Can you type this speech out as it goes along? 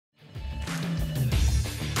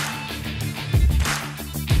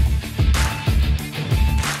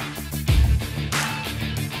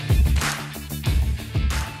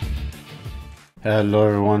Hello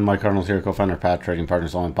everyone, Mike Arnold here, co-founder of Pat Trading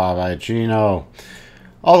Partners along with Bob Iacino.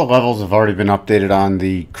 All the levels have already been updated on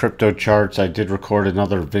the crypto charts. I did record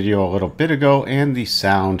another video a little bit ago and the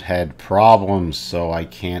sound had problems, so I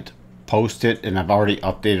can't post it, and I've already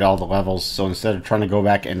updated all the levels. So instead of trying to go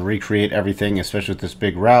back and recreate everything, especially with this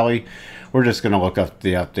big rally, we're just going to look up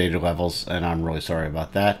the updated levels, and I'm really sorry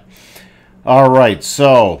about that. Alright,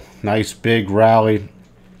 so nice big rally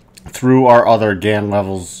through our other GAN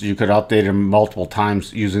levels. You could update them multiple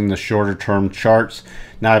times using the shorter term charts.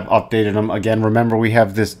 Now I've updated them again. Remember, we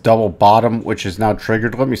have this double bottom which is now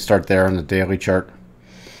triggered. Let me start there on the daily chart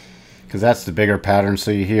because that's the bigger pattern.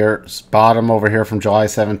 So you hear bottom over here from July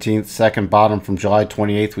 17th, second bottom from July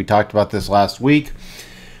 28th. We talked about this last week.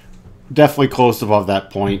 Definitely closed above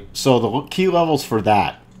that point. So the key levels for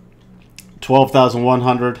that: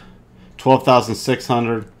 12,100,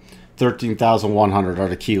 12,600, 13,100 are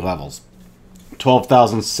the key levels.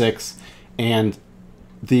 12,006 and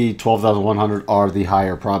the 12,100 are the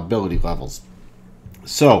higher probability levels.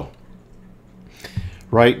 So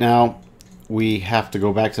right now we have to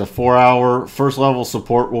go back to the 4-hour. First level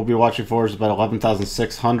support we'll be watching for is about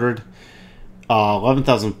 11,600,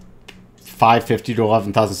 11,550 to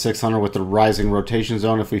 11,600 with the rising rotation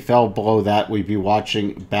zone. If we fell below that, we'd be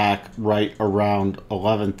watching back right around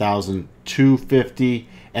 11,250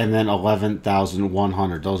 and then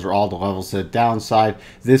 11,100. Those are all the levels to the downside.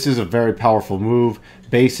 This is a very powerful move,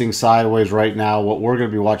 basing sideways right now. What we're going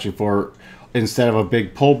to be watching for instead of a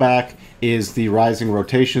big pullback is the rising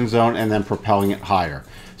rotation zone and then propelling it higher.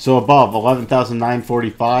 So above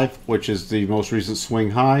 11,945, which is the most recent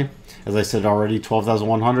swing high, as I said already,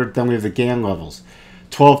 12,100. Then we have the GAN levels,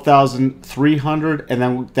 12,300, and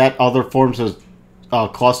then that other forms of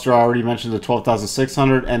cluster I already mentioned, the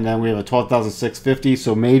 12,600, and then we have a 12,650.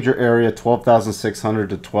 So major area 12,600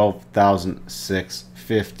 to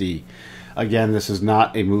 12,650. Again, this is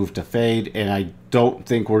not a move to fade, and I don't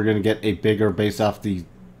think we're going to get a bigger based off the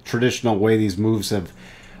traditional way these moves have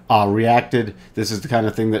reacted. This is the kind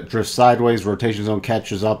of thing that drifts sideways, rotation zone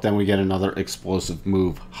catches up, then we get another explosive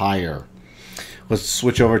move higher. Let's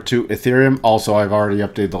switch over to Ethereum. Also, I've already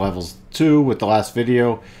updated the levels too with the last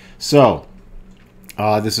video. So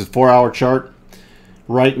this is 4-hour chart.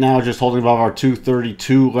 Right now, just holding above our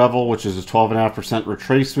 232 level, which is a 12.5%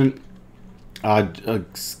 retracement.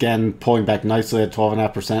 Again, pulling back nicely at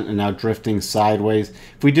 12.5% and now drifting sideways.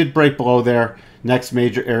 If we did break below there, next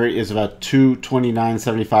major area is about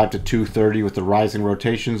 229.75 to 230 with the rising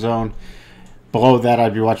rotation zone. Below that,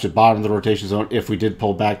 I'd be watching the bottom of the rotation zone if we did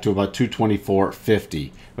pull back to about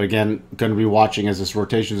 224.50. But again, going to be watching as this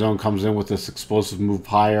rotation zone comes in with this explosive move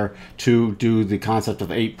higher to do the concept of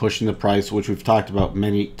 8 pushing the price, which we've talked about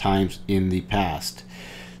many times in the past.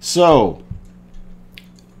 So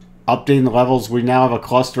updating the levels, we now have a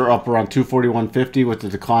cluster up around 241.50 with the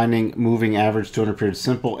declining moving average 200 period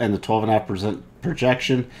simple and the 12.5%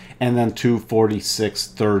 projection, and then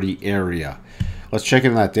 246.30 area. Let's check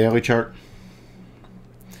in that daily chart.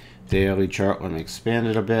 Daily chart, let me expand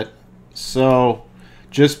it a bit. So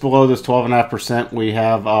just below this 12.5%, we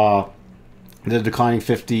have the declining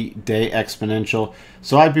 50-day exponential.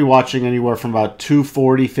 So I'd be watching anywhere from about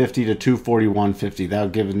 240.50 to 241.50. That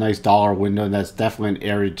would give a nice dollar window, and that's definitely an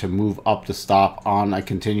area to move up to stop on a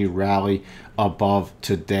continued rally above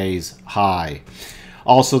today's high.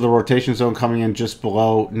 Also, the rotation zone coming in just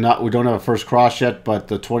below, we don't have a first cross yet, but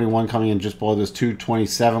the 21 coming in just below this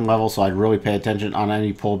 227 level, so I'd really pay attention on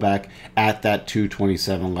any pullback at that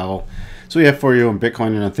 227 level. So we have for you in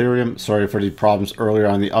Bitcoin and Ethereum. Sorry for the problems earlier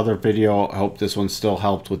on the other video. I hope this one still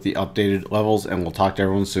helped with the updated levels, and we'll talk to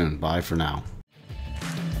everyone soon. Bye for now.